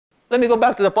let me go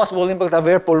back to the possible impact of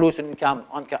air pollution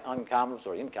on Kamloops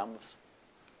or in Kamloops.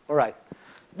 All right.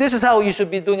 This is how you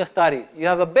should be doing a study. You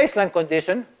have a baseline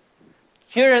condition,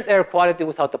 current air quality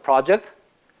without the project.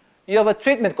 You have a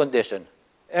treatment condition,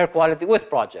 air quality with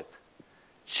project.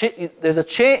 There's a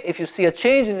change. If you see a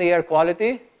change in the air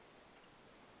quality,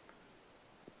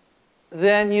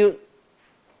 then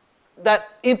that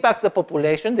impacts the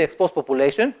population, the exposed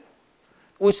population,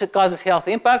 which causes health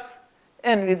impacts,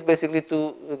 and leads basically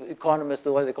to economists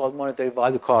to what they call monetary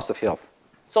value cost of health.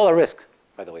 It's all a risk,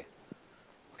 by the way.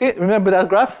 Okay, remember that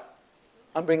graph?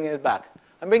 I'm bringing it back.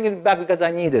 I'm bringing it back because I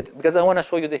need it, because I want to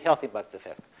show you the health impact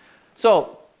effect.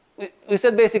 So we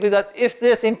said basically that if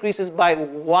this increases by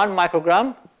 1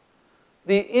 microgram,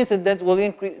 the incidence will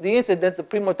increase, the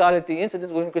pre-mortality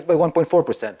incidence will increase by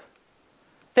 1.4%.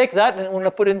 Take that and I'm going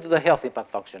to put it into the health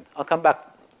impact function. I'll come back.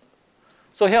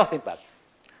 So health impact.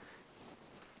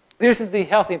 This is the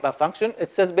health impact function.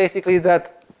 It says basically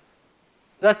that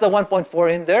that's the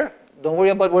 1.4 in there. Don't worry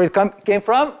about where it came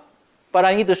from, but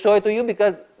I need to show it to you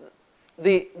because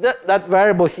that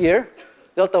variable here,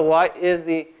 delta y, is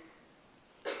the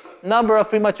number of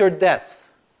premature deaths.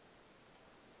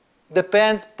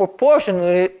 Depends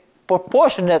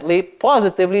proportionately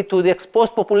positively to the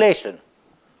exposed population.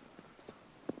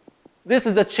 This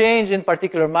is the change in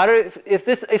particular matter.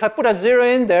 If I put a 0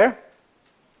 in there,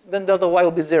 then delta y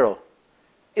will be 0.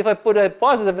 If I put a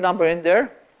positive number in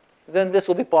there, then this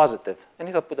will be positive. And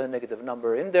if I put a negative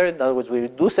number in there, in other words, we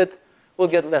reduce it, we'll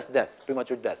get less deaths,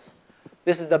 premature deaths.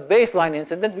 This is the baseline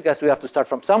incidence because we have to start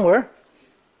from somewhere.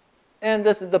 And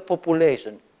this is the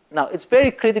population. Now, it's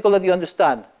very critical that you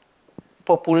understand.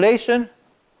 Population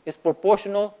is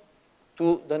proportional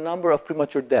to the number of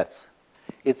premature deaths.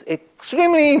 It's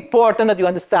extremely important that you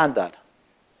understand that.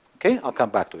 Okay, I'll come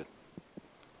back to it.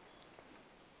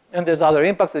 And there's other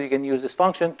impacts that you can use this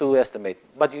function to estimate.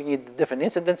 But you need different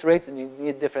incidence rates and you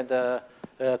need different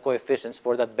coefficients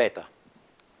for that beta.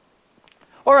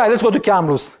 All right, let's go to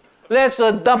Kamloops. Let's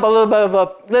dump a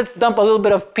little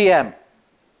bit of PM.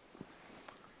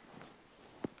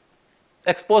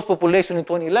 Exposed population in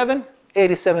 2011,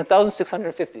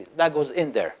 87,650. That goes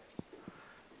in there.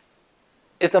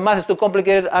 If the math is too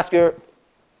complicated, ask your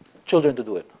children to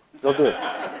do it. They'll do it.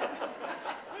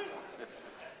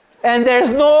 And there's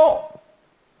no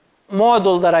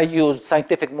model that I used,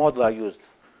 scientific model I used.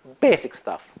 Basic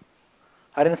stuff.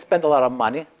 I didn't spend a lot of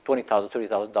money, $20,000,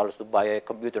 $30,000 to buy a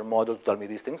computer model to tell me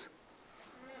these things.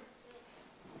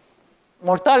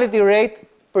 Mortality rate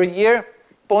per year,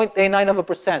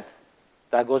 0.89%.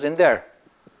 That goes in there.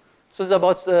 So it's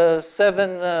about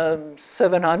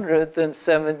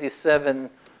 777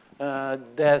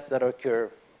 deaths that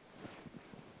occur.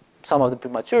 Some of them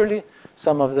prematurely,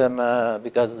 some of them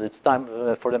because it's time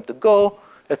for them to go,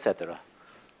 etc.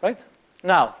 Right?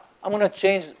 Now, I'm going to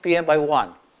change PM by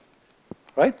 1.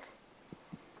 Right?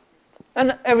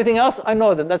 And everything else, I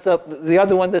know them. That's the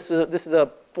other one. This is the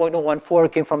 0.014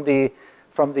 came from the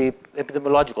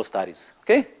epidemiological studies.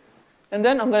 Okay? And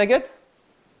then I'm going to get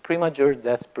premature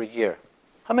deaths per year.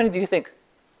 How many do you think?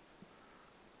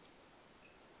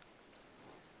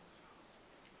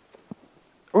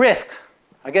 Risk.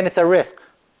 Again, it's a risk.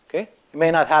 Okay? It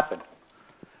may not happen.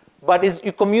 But is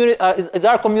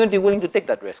our community willing to take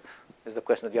that risk? Is the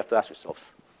question that you have to ask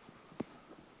yourselves.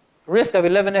 Risk of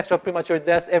 11 extra premature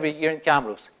deaths every year in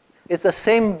Kamloops. It's the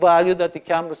same value that the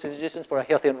Kamloops Physicians for a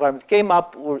Healthy Environment came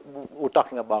up, we're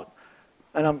talking about.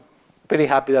 And I'm pretty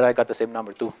happy that I got the same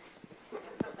number too.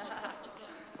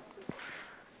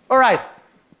 All right.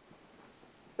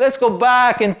 Let's go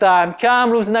back in time.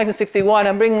 Kamloops 1961.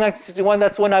 I'm bringing 1961.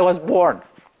 That's when I was born.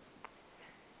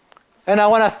 And I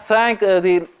want to thank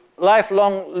the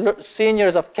lifelong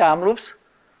seniors of Kamloops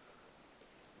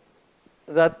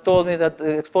that told me that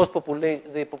the exposed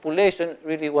population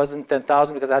really wasn't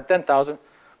 10,000 because I had 10,000,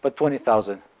 but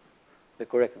 20,000. They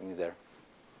corrected me there.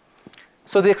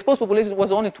 So the exposed population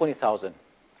was only 20,000.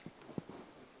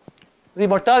 The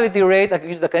mortality rate, I can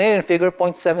use the Canadian figure,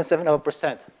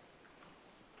 0.77%.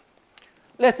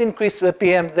 Let's increase the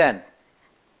PM then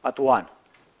at 1.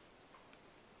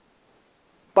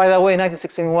 By the way, in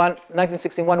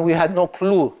 1961, we had no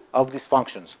clue of these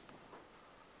functions.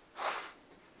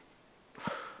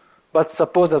 But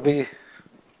suppose that we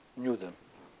knew them.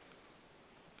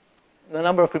 The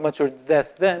number of premature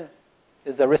deaths then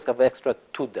is a risk of extra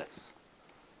 2 deaths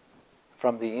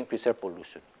from the increased air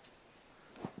pollution.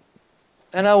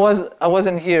 And I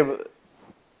wasn't here.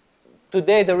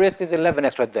 Today, the risk is 11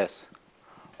 extra deaths.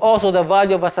 Also, the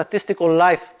value of a statistical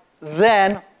life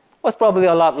then was probably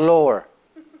a lot lower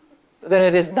than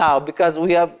it is now because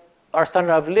our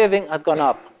standard of living has gone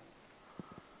up.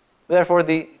 Therefore,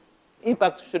 the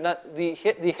impact should not, the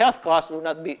health cost would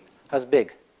not be as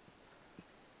big.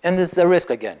 And this is a risk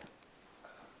again.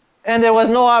 And there was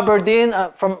no Aberdeen,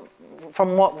 from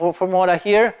what I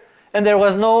hear, and there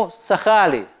was no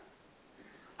Sakhalin.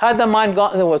 Had the mine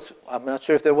gone, I'm not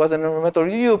sure if there was an environmental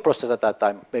review process at that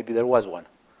time. Maybe there was one.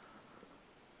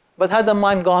 But had the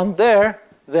mine gone there,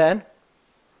 then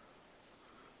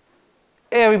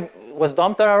was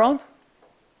Domtar around?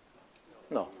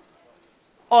 No.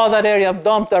 All that area of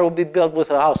Domtar would be built with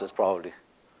houses, probably.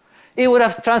 It would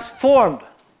have transformed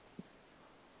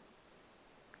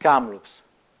Kamloops,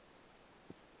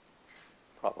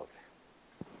 probably.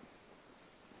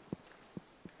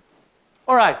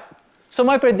 All right. So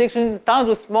my prediction is towns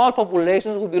with small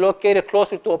populations will be located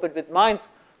closer to open pit mines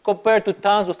compared to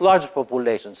towns with larger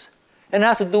populations. And it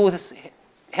has to do with this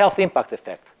health impact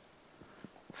effect.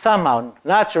 Somehow,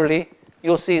 naturally,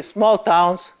 you'll see small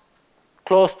towns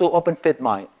close to open pit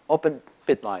mines.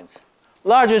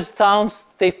 Larger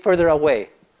towns stay further away.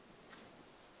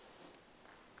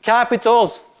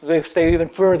 Capitals, they stay even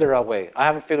further away. I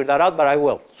haven't figured that out, but I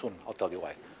will soon. I'll tell you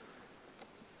why.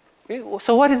 Okay,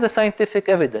 so what is the scientific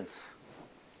evidence?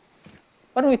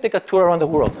 Why don't we take a tour around the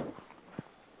world?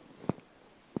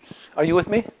 Are you with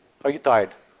me? Are you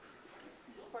tired?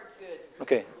 This part's good.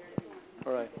 Okay.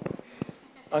 All right.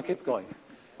 I'll keep going.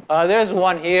 There's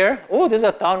one here. Oh, there's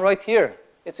a town right here.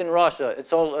 It's in Russia.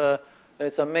 It's all.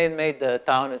 It's a man-made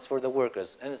town. It's for the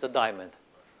workers, and it's a diamond.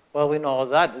 Well, we know all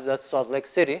that. That's Salt Lake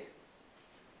City.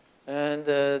 And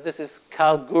this is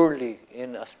Kalgoorlie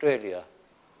in Australia.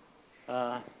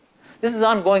 This is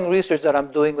ongoing research that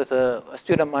I'm doing with a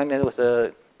student of mine and with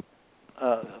a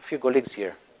few colleagues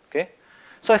here. Okay?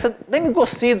 So I said, let me go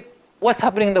see what's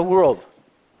happening in the world.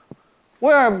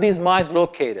 Where are these mines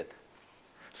located?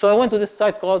 So I went to this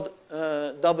site called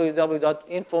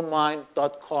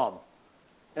www.infomine.com.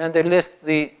 And they list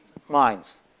the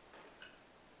mines.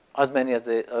 As many as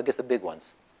I guess the big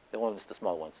ones. They won't list the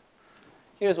small ones.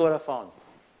 Here's what I found.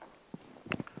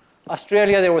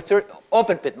 Australia, there were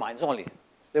open pit mines only.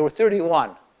 There were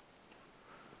 31.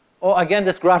 Oh, again,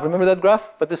 this graph. Remember that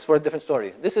graph? But this is for a different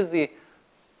story. This is the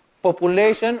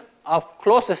population of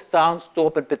closest towns to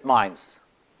open pit mines.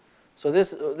 So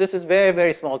this is very,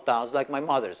 very small towns, like my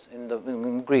mother's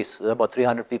in Greece. About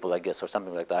 300 people, I guess, or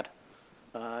something like that,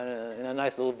 in a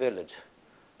nice little village.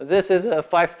 This is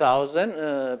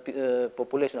 5,000,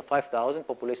 population of 5,000,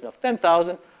 population of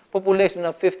 10,000, population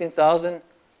of 15,000,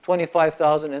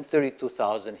 25,000, and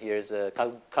 32,000. Here's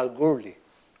Kalgoorlie,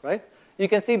 right? You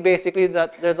can see basically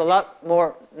that there's a lot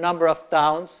more number of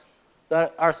towns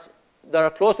that are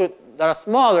closer, that are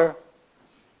smaller,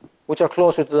 which are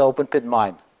closer to the open pit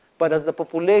mine. But as the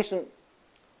population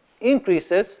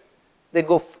increases, they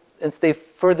go and stay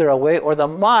further away, or the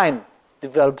mine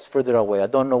develops further away. I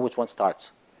don't know which one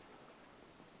starts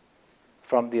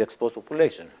from the exposed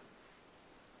population.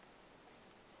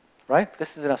 Right?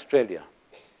 This is in Australia.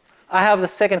 I have the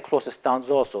second closest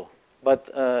towns also, but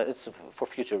it's for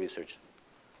future research.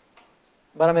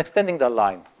 But I'm extending the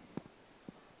line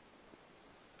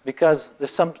because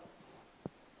there's some.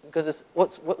 Because it's,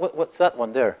 what's that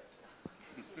one there?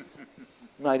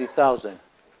 90,000.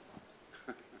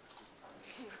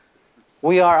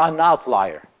 We are an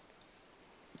outlier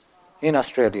in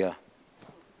Australia.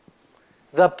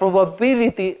 The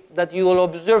probability that you will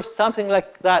observe something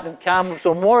like that in Kamloops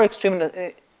or more extreme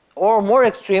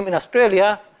in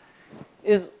Australia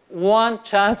is 1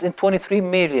 chance in 23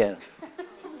 million.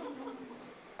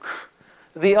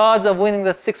 The odds of winning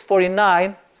the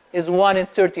 649 is 1 in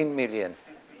 13 million.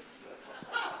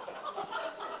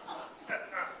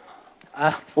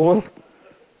 Fool.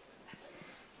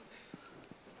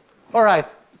 All right,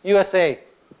 USA.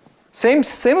 Same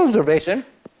observation.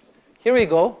 Here we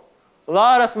go. A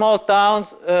lot of small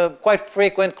towns, quite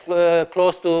frequent,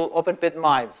 close to open pit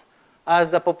mines. As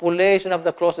the population of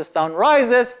the closest town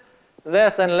rises,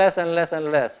 less and less and less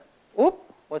and less. Oop,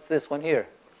 what's this one here?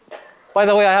 By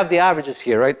the way, I have the averages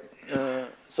here, right?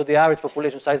 So the average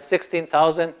population size is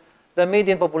 16,000. The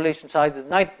median population size is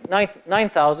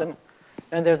 9,000.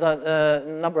 And there's a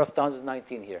number of towns is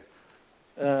 19 here.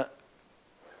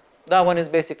 That one is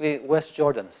basically West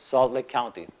Jordan, Salt Lake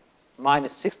County. Mine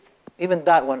is even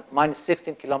that one, mine is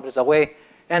 16 kilometers away,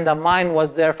 and the mine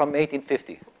was there from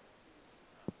 1850.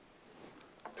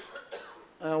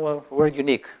 Well, we're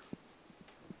unique.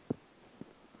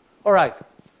 All right.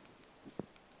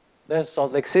 There's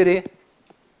Salt Lake City.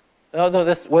 No,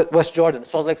 that's West Jordan.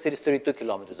 Salt Lake City is 32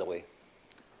 kilometers away.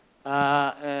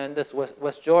 And this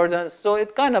West Jordan. So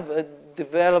it kind of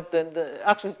developed, and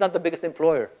actually it's not the biggest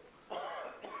employer.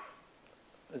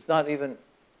 It's not even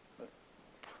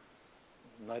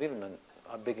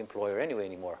a big employer anyway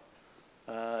anymore.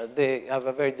 They have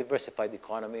a very diversified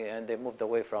economy, and they moved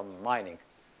away from mining.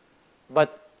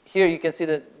 But here you can see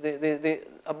that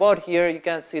about here you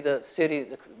can't see the city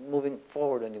moving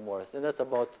forward anymore. And that's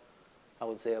about, I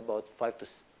would say, about 5 to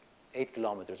 8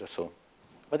 kilometers or so.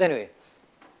 But anyway,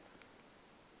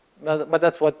 but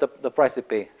that's what the price they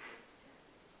pay.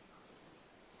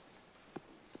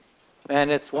 And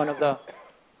it's one of the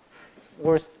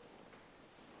worst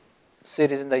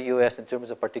cities in the US in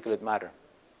terms of particulate matter.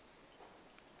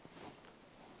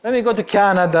 Let me go to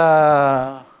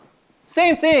Canada.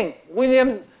 Same thing,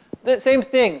 Williams, the same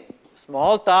thing.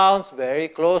 Small towns, very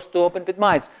close to open pit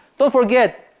mines. Don't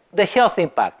forget the health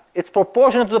impact. It's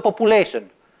proportional to the population.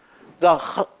 The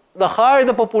higher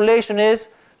the population is,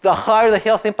 the higher the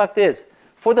health impact is.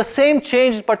 For the same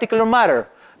change in particular matter,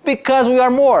 because we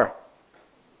are more.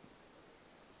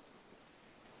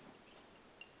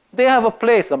 They have a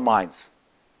place, the mines.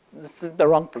 This is the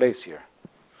wrong place here.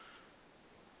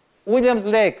 Williams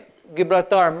Lake,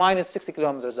 Gibraltar, mine is 60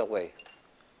 kilometers away.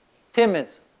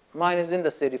 Timmins, mine is in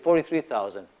the city,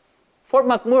 43,000. Fort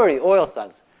McMurray, oil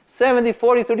sands, 70,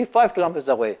 40, 35 kilometers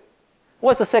away.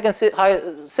 What's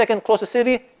the second closest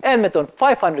city? Edmonton,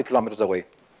 500 kilometers away.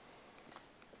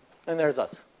 And there's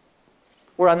us.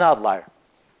 We're an outlier.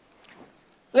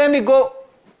 Let me go,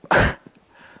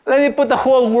 let me put the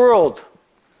whole world.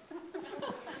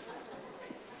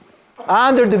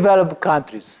 Underdeveloped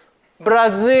countries.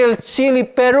 Brazil, Chile,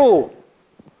 Peru.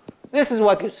 This is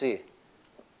what you see.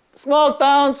 Small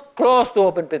towns close to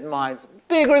open pit mines.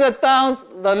 Bigger the towns,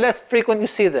 the less frequent you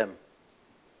see them.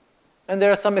 And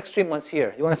there are some extreme ones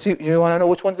here. You want to know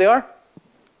which ones they are?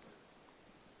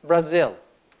 Brazil,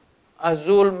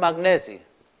 Azul Magnesi,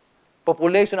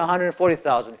 population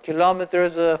 140,000,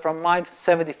 kilometers from mine,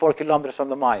 74 kilometers from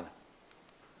the mine.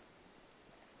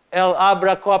 El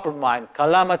Abra copper mine,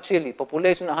 Calama, Chile,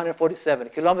 population 147,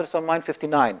 kilometers from mine,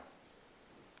 59.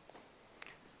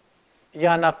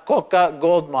 Yanacocha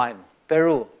gold mine,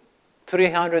 Peru,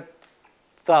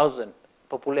 300,000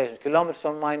 population, kilometers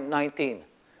from mine, 19.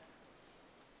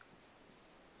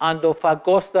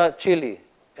 Antofagasta, Chile,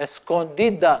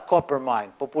 Escondida copper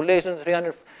mine, population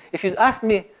 300. If you'd asked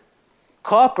me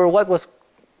copper, what was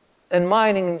in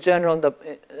mining in general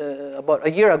about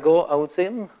a year ago, I would say,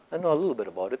 I know a little bit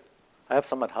about it. I have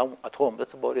some at home.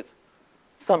 That's about it.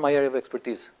 It's not my area of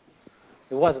expertise.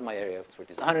 It wasn't my area of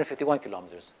expertise. 151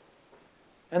 kilometers.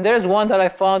 And there's one that I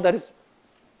found that is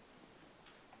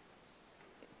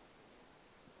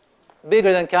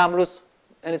bigger than Kamloops,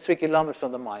 and it's 3 kilometers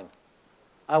from the mine.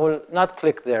 I will not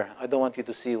click there. I don't want you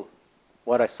to see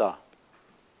what I saw.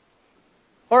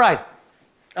 All right.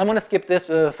 I'm going to skip this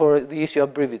for the issue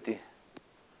of brevity.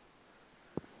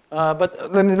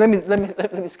 But let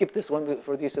me skip this one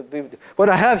for the issue of brevity. What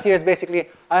I have here is basically,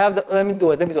 let me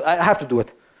do it. I have to do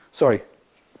it. Sorry.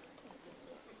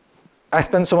 I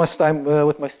spend so much time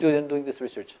with my student doing this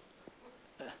research.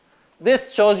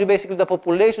 This shows you basically the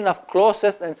population of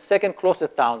closest and second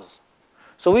closest towns.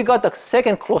 So we got the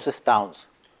second closest towns.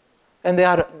 And they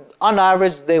had, on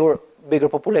average, they were bigger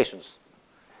populations.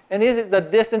 And this is the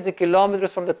distance in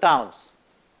kilometers from the towns.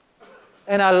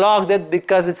 And I logged it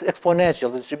because it's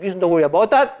exponential. The distribution, don't worry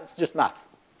about that. It's just math.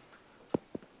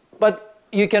 But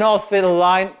you can all fit a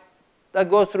line that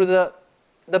goes through the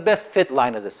best fit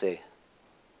line, as I say.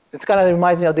 It kind of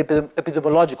reminds me of the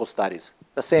epidemiological studies,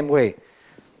 the same way.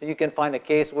 You can find a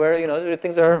case where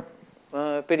things are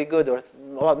pretty good or a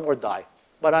lot more die.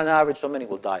 But on average, so many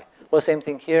will die. Well, the same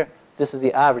thing here. This is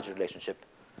the average relationship.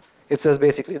 It says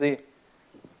basically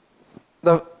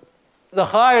the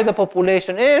higher the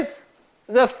population is,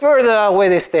 the further away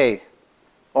they stay.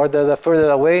 Or the further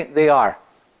away they are.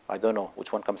 I don't know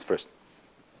which one comes first.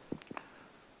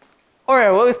 All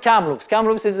right, what is Kamloops?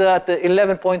 Kamloops is at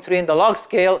 11.3 in the log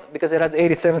scale because it has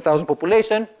 87,000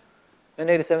 population. And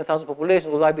 87,000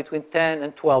 population will lie between 10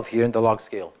 and 12 here in the log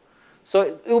scale. So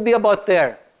it will be about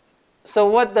there. So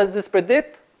what does this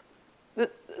predict?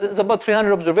 There's about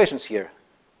 300 observations here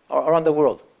around the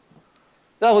world.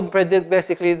 That would predict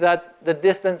basically that the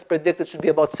distance predicted should be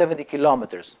about 70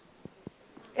 kilometers.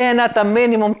 And at a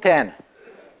minimum 10.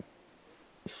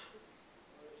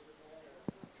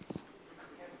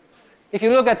 If you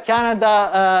look at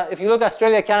Canada, if you look at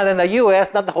Australia, Canada, and the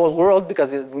US, not the whole world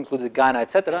because it included Ghana,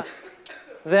 etc.,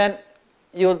 then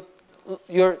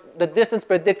the distance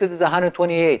predicted is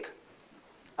 128.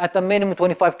 At a minimum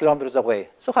 25 kilometers away.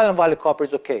 So Highland Valley copper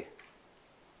is okay.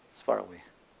 It's far away.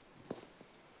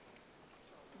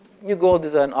 New Gold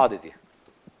is an oddity.